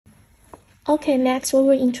Okay, next we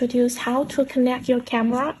will introduce how to connect your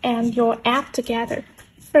camera and your app together.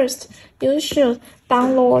 First, you should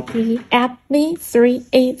download the app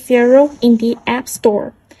V380 in the App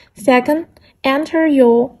Store. Second, enter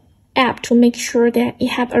your app to make sure that you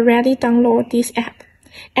have already downloaded this app.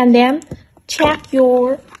 And then check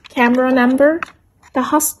your camera number, the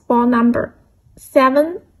hotspot number,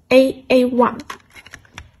 7881.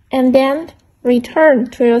 And then return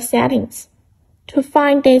to your settings to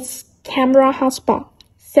find this camera hotspot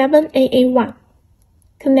 7881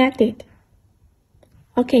 connected.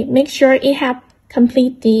 Okay, make sure you have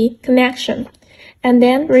complete the connection and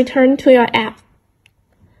then return to your app.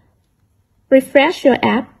 Refresh your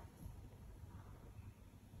app.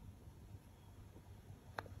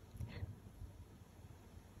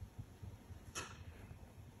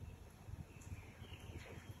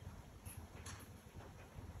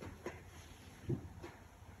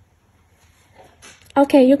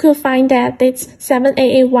 Okay, you could find that it's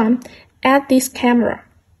 7881 at this camera.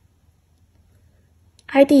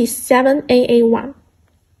 ID is 7881.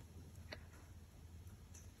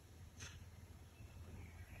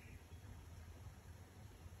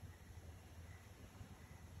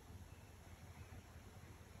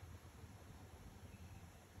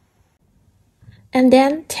 And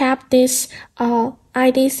then tap this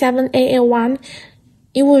ID 7881.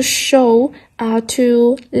 It will show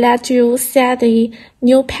to let you set the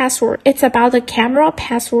new password. It's about the camera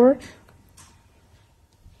password.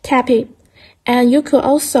 Tap it. And you could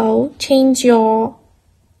also change your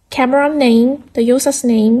camera name, the user's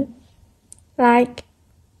name, like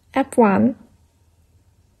F1,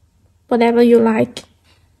 whatever you like.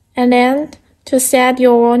 And then to set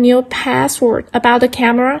your new password about the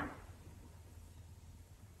camera,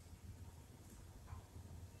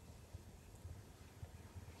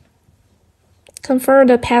 confirm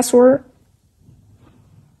the password.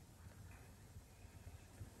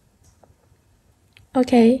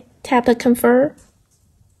 Okay, tap the confirm.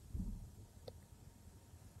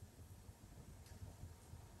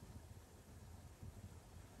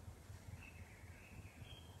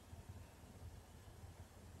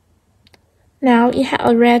 Now you have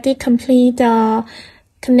already completed the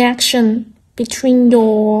connection between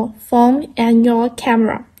your phone and your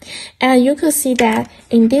camera. And you could see that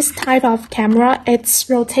in this type of camera, it's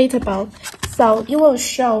rotatable. So it will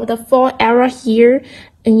show the 4 arrow here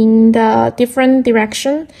in the different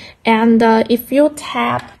direction. And if you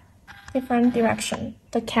tap different direction,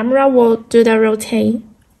 the camera will do the rotate.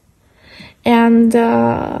 And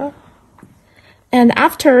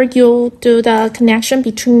after you do the connection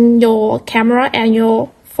between your camera and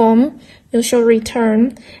your phone, you should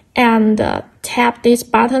return and tap this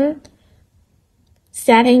button,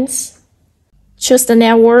 settings, choose the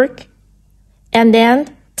network, and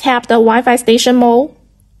then tap the Wi-Fi station mode,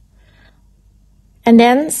 and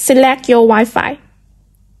then select your Wi-Fi.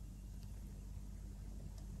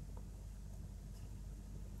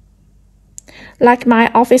 Like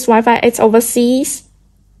my office Wi-Fi, it's overseas.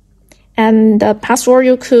 And the password,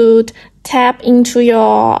 you could tap into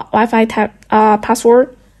your Wi-Fi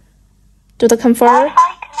password. Do the confirm.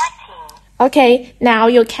 Okay, now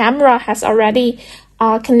your camera has already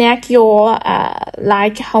connect your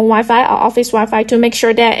like home Wi-Fi or office Wi-Fi to make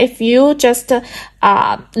sure that if you just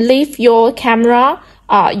leave your camera,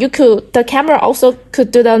 the camera also could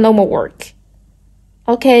do the normal work.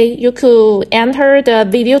 Okay, you could enter the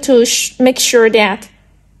video to make sure that.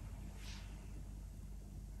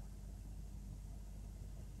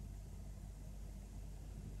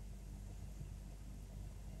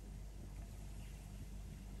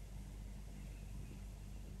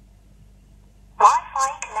 Wi-Fi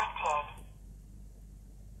connected.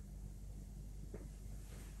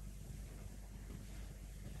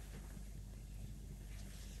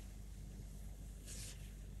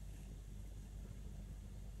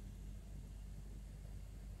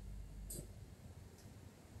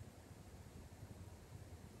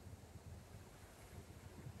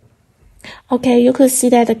 Okay, you could see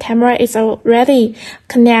that the camera is already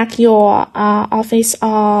connect your office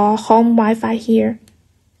or home Wi-Fi here.